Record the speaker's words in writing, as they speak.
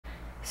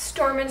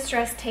Storm and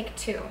Stress, take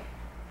 2.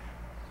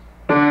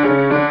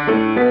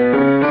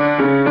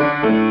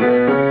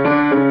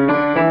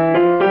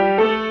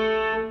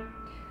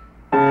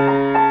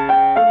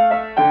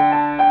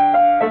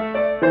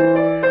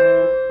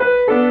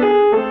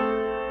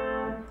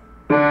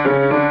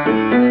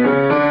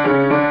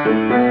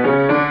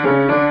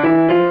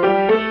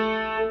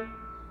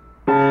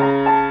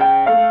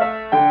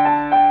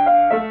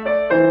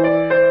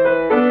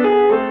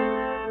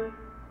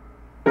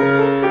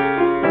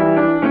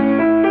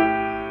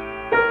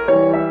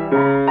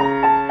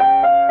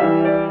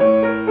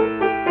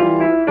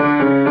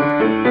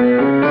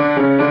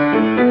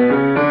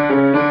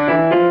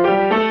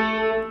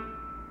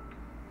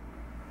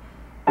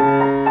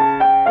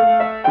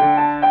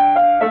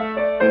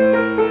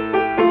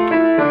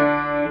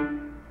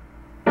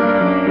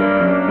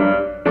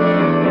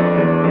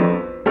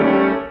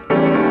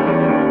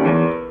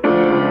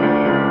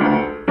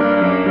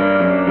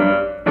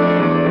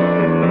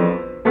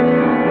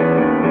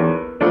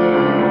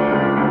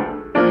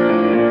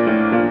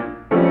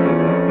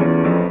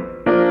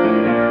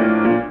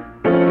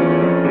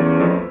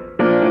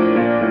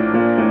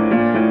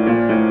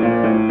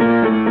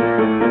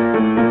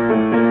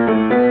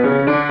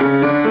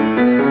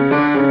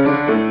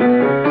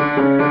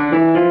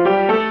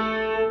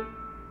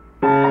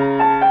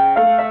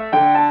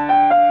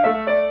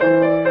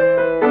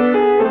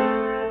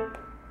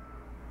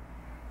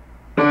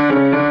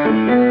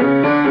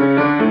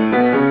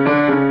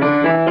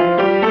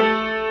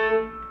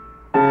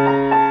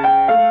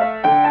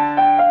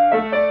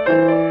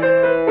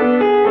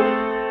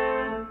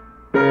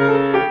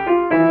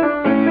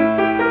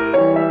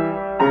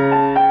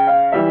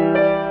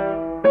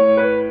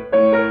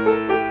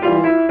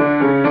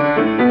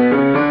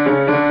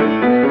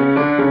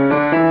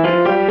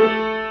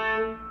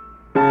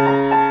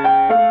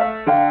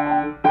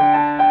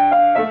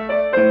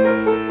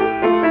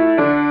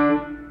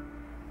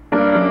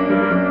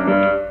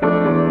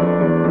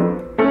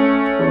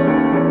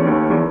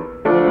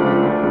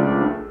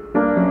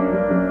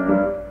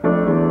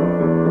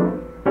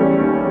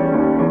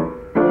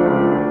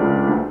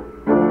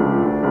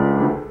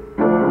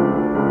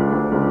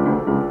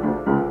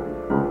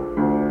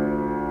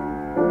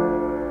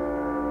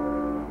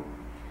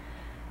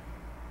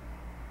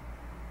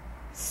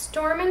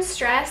 Storm and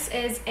Stress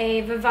is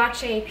a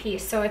vivace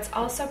piece, so it's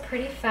also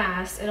pretty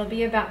fast. It'll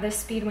be about this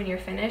speed when you're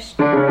finished.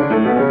 I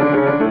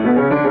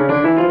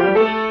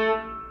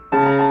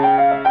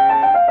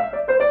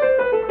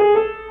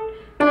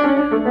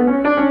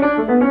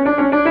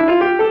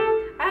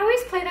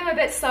always play them a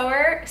bit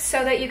slower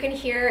so that you can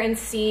hear and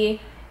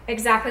see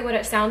exactly what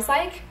it sounds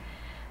like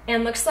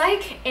and looks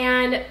like.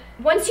 And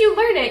once you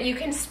learn it, you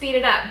can speed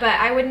it up, but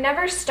I would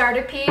never start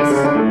a piece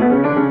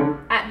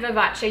at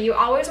vivace. You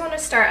always want to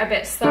start a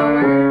bit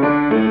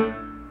slower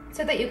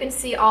so that you can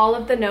see all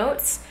of the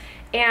notes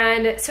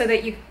and so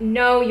that you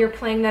know you're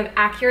playing them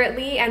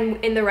accurately and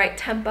in the right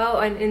tempo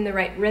and in the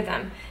right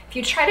rhythm. If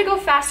you try to go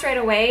fast right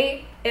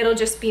away, it'll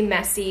just be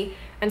messy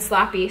and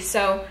sloppy.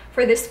 So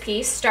for this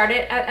piece, start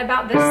it at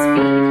about this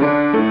speed.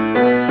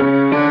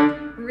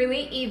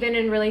 Really even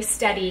and really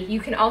steady. You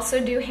can also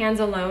do hands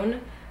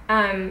alone,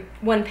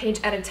 1 page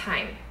at a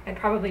time. I'd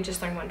probably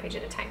just learn 1 page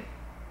at a time.